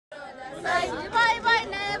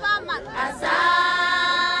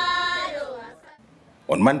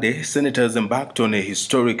On Monday, senators embarked on a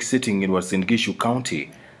historic sitting in Uasin Gishu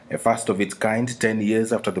County, a first of its kind 10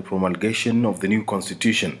 years after the promulgation of the new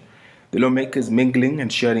constitution. The lawmakers mingling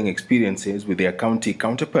and sharing experiences with their county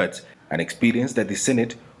counterparts, an experience that the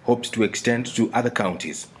Senate hopes to extend to other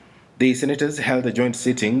counties. The senators held a joint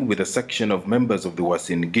sitting with a section of members of the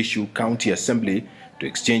Uasin Gishu County Assembly to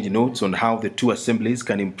exchange notes on how the two assemblies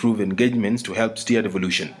can improve engagements to help steer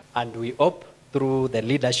devolution. And we hope through the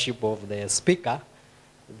leadership of the Speaker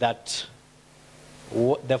that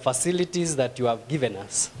the facilities that you have given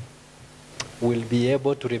us will be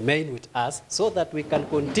able to remain with us so that we can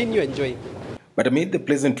continue enjoying them. But amid the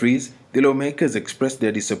pleasantries, the lawmakers expressed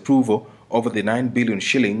their disapproval over the 9 billion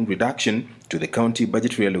shilling reduction to the county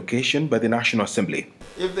budgetary allocation by the National Assembly.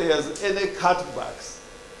 If there is any cutbacks,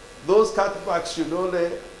 those cutbacks should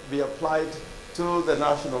only be applied to the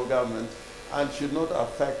national government and should not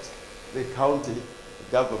affect the county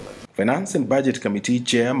government. Finance and Budget Committee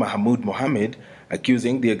Chair Mahmoud Mohammed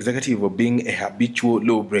accusing the executive of being a habitual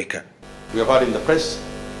lawbreaker. We have heard in the press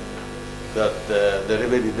that the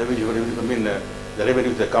revenue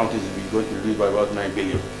of the counties is going to reduce by about 9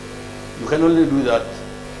 billion. You can only do that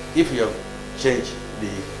if you have changed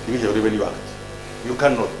the Division of Revenue Act. You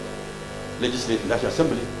cannot legislate in the National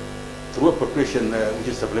Assembly through appropriation, which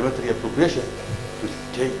is supplementary appropriation,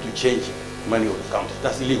 to change money of the county.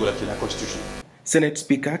 That's illegal actually in our constitution. Senate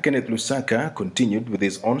Speaker Kenneth Lusaka continued with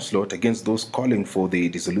his onslaught against those calling for the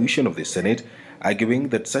dissolution of the Senate, arguing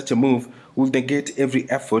that such a move will negate every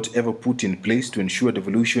effort ever put in place to ensure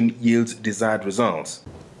devolution yields desired results.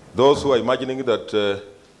 Those who are imagining that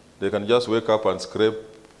they can just wake up and scrape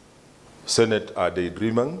Senate are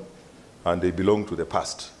daydreaming and they belong to the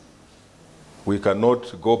past. We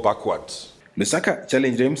cannot go backwards. Lusaka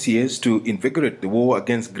challenged MCAs to invigorate the war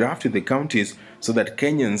against graft in the counties so that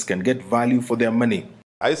Kenyans can get value for their money.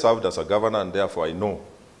 I served as a governor and therefore I know.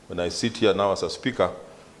 When I sit here now as a speaker,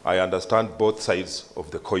 I understand both sides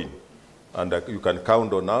of the coin. And you can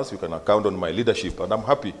count on us, you can count on my leadership, and I'm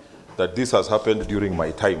happy that this has happened during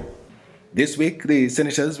my time. This week, the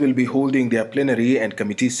senators will be holding their plenary and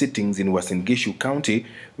committee sittings in Uasin Gishu County,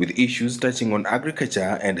 with issues touching on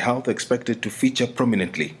agriculture and health expected to feature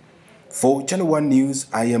prominently. For Channel 1 News,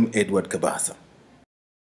 I am Edward Kabasa.